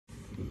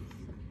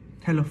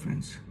Hello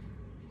friends,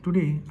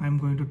 today I am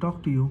going to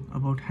talk to you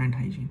about hand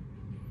hygiene.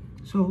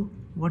 So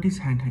what is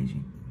hand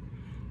hygiene?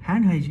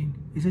 Hand hygiene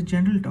is a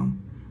general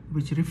term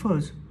which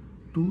refers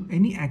to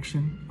any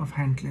action of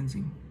hand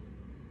cleansing.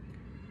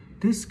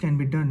 This can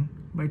be done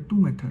by two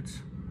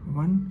methods.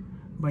 One,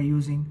 by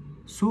using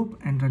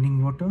soap and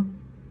running water,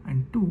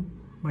 and two,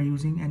 by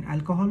using an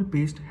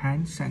alcohol-based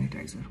hand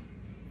sanitizer.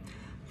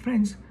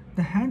 Friends,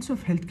 the hands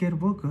of healthcare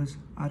workers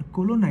are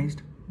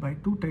colonized by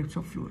two types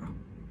of flora.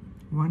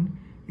 One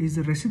is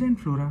the resident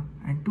flora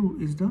and two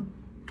is the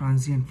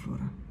transient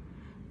flora.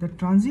 The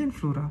transient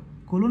flora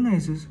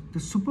colonizes the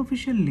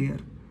superficial layer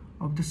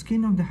of the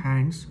skin of the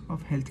hands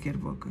of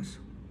healthcare workers.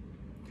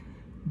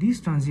 These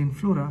transient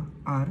flora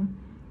are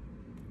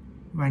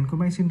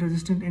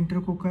vancomycin-resistant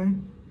enterococci,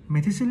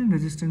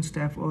 methicillin-resistant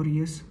Staph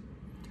aureus,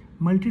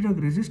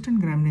 multidrug-resistant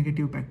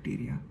gram-negative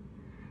bacteria.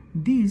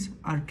 These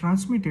are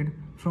transmitted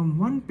from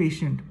one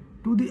patient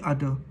to the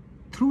other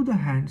through the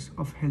hands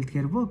of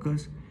healthcare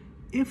workers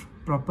if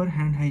proper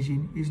hand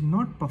hygiene is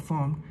not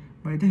performed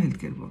by the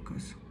healthcare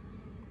workers.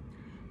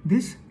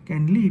 This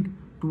can lead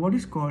to what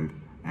is called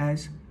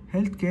as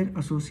healthcare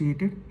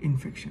associated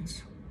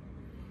infections.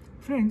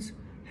 Friends,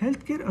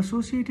 healthcare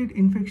associated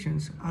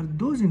infections are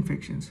those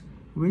infections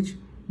which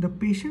the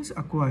patients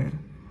acquire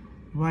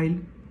while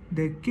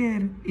they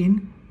care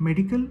in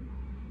medical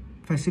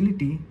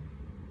facility,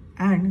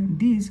 and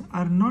these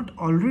are not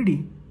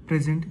already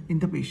present in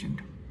the patient.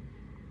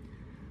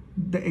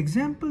 The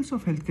examples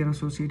of healthcare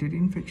associated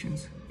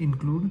infections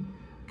include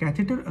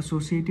catheter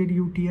associated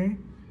UTI,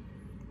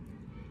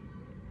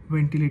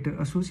 ventilator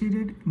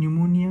associated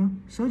pneumonia,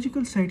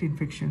 surgical site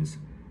infections,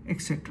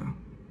 etc.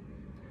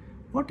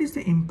 What is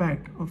the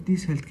impact of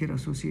these healthcare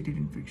associated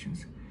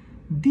infections?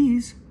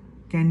 These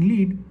can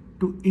lead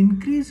to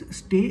increased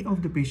stay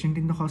of the patient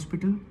in the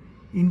hospital,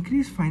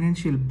 increased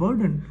financial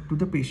burden to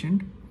the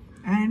patient,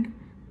 and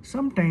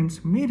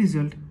sometimes may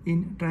result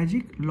in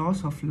tragic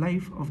loss of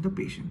life of the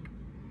patient.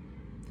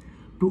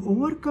 To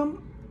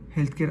overcome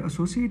healthcare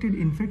associated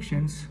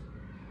infections,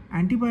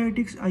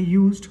 antibiotics are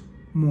used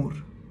more.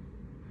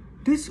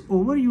 This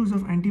overuse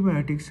of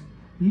antibiotics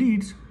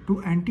leads to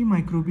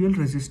antimicrobial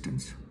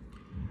resistance.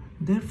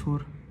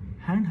 Therefore,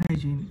 hand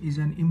hygiene is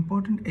an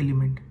important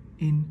element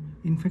in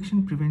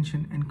infection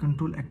prevention and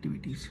control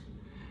activities.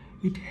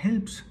 It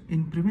helps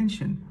in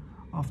prevention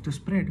of the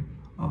spread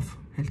of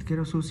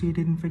healthcare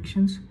associated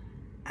infections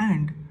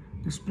and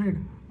the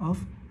spread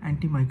of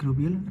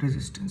antimicrobial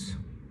resistance.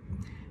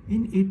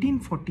 In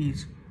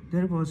 1840s,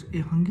 there was a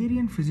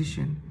Hungarian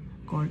physician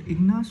called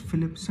Ignaz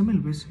Philipp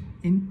Semmelweis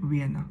in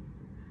Vienna.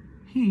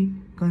 He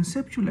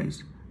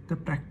conceptualized the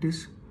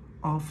practice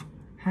of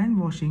hand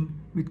washing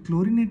with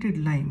chlorinated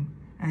lime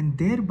and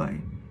thereby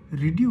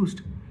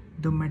reduced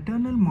the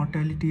maternal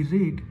mortality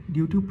rate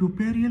due to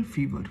puerperal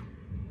fever.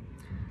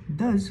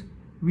 Thus,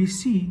 we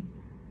see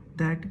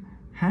that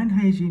hand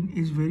hygiene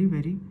is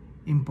very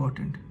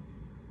important.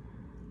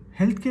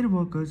 Healthcare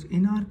workers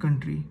in our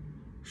country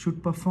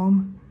should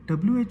perform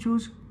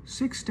WHO's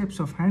 6 steps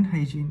of hand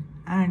hygiene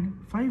and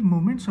 5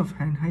 movements of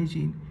hand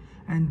hygiene,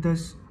 and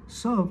thus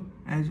serve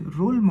as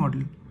role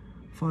model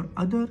for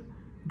other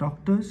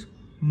doctors,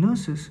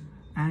 nurses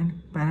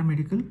and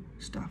paramedical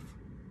staff.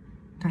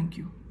 Thank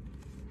you.